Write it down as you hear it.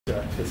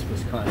This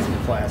Wisconsin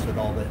class with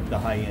all the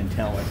high-end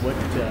talent.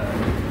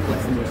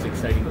 What's the most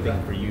exciting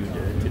thing for you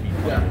to be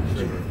part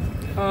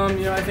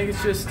of? I think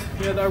it's just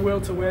our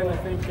will to win. I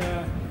think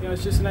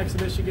it's just an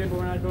exhibition game, but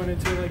we're not going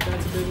into it like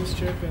that's a business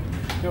trip,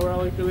 and we're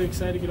all really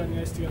excited to get on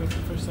the ice together for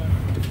the first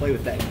time. To play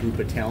with that group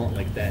of talent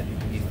like that,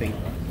 do you think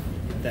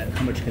that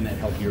how much can that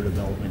help your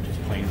development,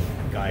 just playing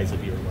with guys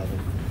of your level?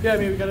 Yeah, I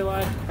mean, we've got a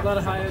lot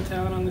of high-end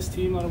talent on this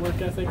team, a lot of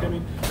work ethic. I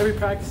mean, every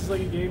practice is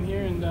like a game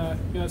here, and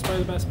it's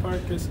probably the best part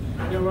because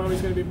we're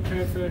always going to be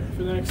prepared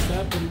for the next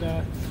step, and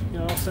it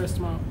all starts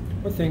tomorrow.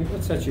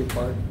 What sets you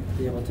apart?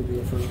 Be able to be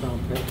a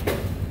first-round pick, to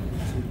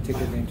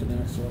take your game to the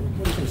next level.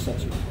 What do you think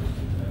sets you apart?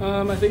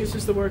 I think it's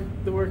just the work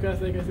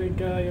ethic. I think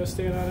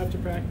staying on after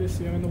practice,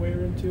 in the weight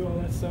room too, all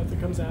that stuff that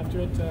comes after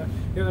it.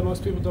 That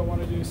most people don't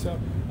want to do. So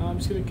I'm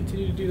just going to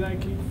continue to do that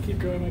and keep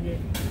growing my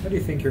game. How do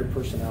you think your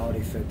personality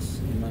fits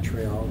in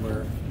Montreal,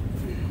 where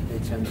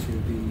they tend to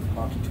be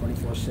hockey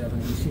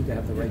 24/7? You seem to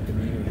have the right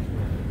demeanor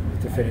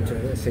to fit into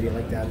a city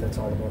like that that's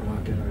all about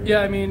hockey. Yeah,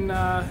 I mean,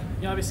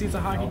 obviously it's a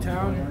hockey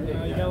town.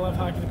 You gotta love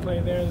hockey to play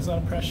there. There's a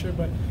lot of pressure,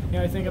 but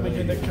I think I'm a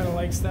kid that kind of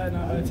likes that, and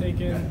I'm gonna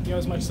take in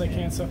as much as I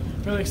can. So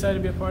I'm really excited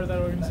to be a part of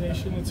that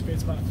organization. It's a great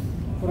spot.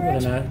 What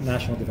about a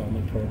national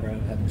development program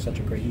having such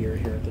a great year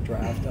here at the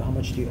draft? How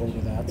much do you owe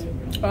to that?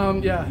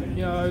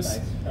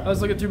 I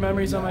was looking through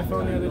memories on my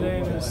phone the other day,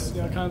 and it was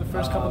kind of the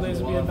first couple of days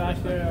of being back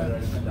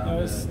there.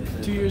 It was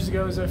 2 years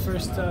ago was our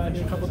first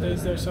couple of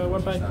days there, so it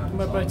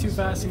went by too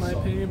fast in my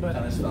opinion. But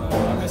I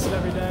miss it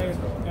every day.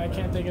 And I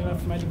can't thank it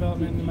enough for my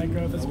development and my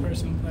growth as a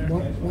person and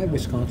player. Why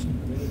Wisconsin?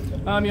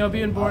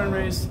 Being born and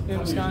raised in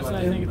Wisconsin,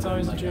 I think it's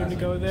always a dream to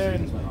go there.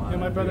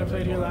 And my brother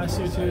played here last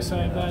year too, so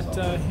I have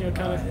that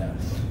kind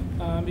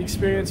of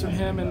experience from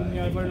him, and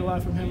I've learned a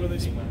lot from him over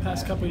these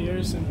past couple of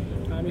years, and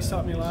he's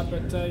taught me a lot.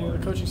 But the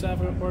coaching staff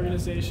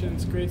organization,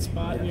 it's a great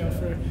spot.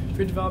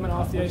 For development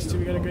off the ice too.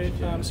 We got a great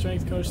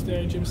strength coach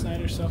there, Jim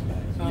Snyder. So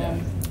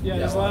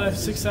there's a lot of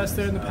success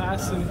there in the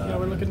past, and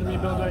we're looking to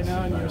rebuild right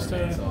now and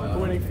start a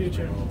winning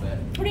future.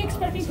 What are you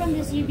expecting from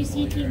this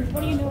UBC team?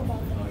 What do you know about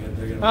them?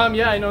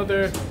 I know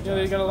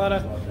they got a lot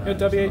of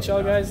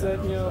WHL guys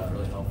that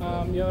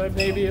they're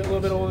maybe a little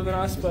bit older than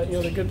us, but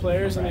they're good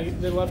players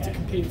and they love to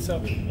compete.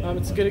 So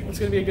it's going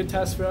to be a good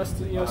test for us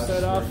to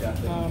start off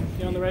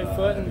on the right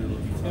foot, and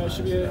it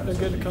should be a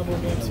good couple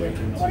of games here.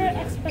 What are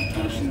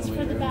expectations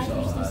for the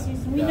Badgers this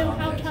season? We know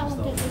how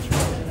talented this team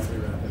is.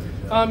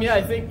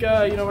 I think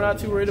we're not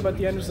too worried about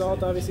the end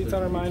result. Obviously, it's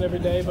on our mind every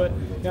day, but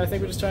I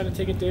think we're just trying to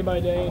take it day by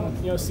day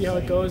and see how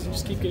it goes and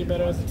just keep getting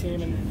better as a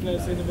team and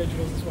as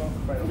individuals as well.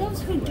 For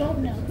those who don't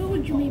know, who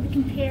would you maybe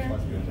compare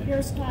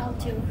your style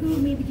to? Who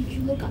maybe did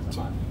you look up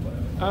to?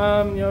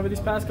 Over these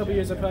past couple of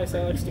years, I'd probably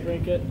say Alex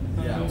DeBrincat.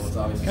 He's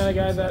the kind of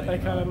guy that I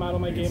kind of model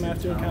my game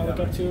after and kind of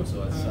look up to.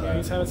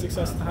 He's having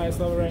success at the highest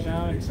level right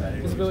now, and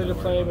his ability to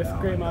play with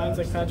great minds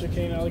like Patrick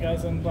Kane and all the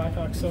guys on the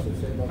Blackhawks. So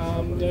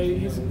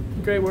he's a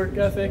great work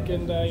ethic,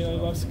 and he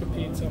loves to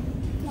compete. So.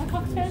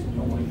 Blackhawks fan?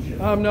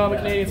 No, I'm a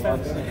Canadian fan.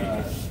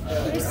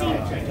 Merci.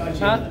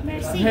 Huh?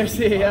 Merci.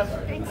 Merci, yep.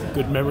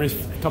 Good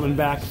memories coming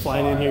back,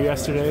 flying in here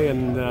yesterday,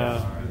 and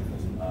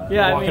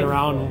walking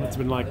around. It's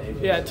been like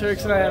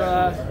Turks and I had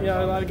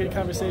a lot of good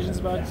conversations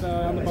about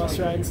on the bus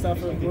ride and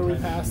stuff, of where we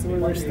passed and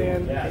where we were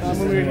staying when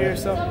we were here.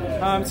 So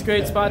it's a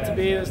great spot to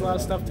be. There's a lot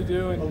of stuff to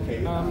do,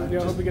 and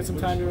I hope we get some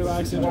time to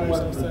relax and enjoy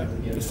ourselves today.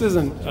 This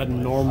isn't a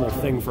normal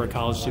thing for a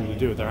college team to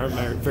do. There aren't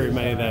very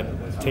many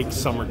that take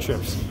summer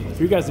trips.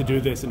 For you guys to do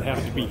this and have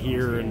it to be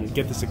here and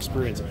get this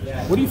experience,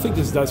 what do you think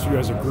this does for you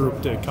as a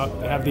group to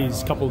have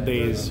these couple of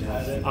days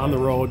on the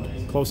road,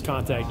 close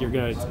contact? You're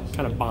going to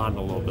kind of bond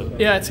a little bit.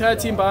 Yeah, it's kind of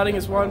team bonding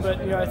is one,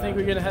 but I think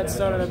we're getting a head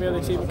start on every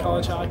other team in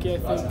college hockey. I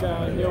think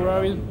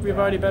we've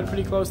already been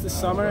pretty close this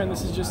summer, and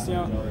this is just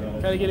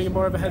kind of getting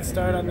more of a head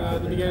start on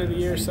the beginning of the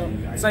year. So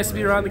it's nice to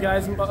be around the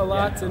guys a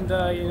lot and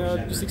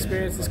just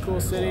experience this cool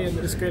city and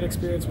this great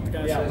experience with the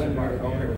guys.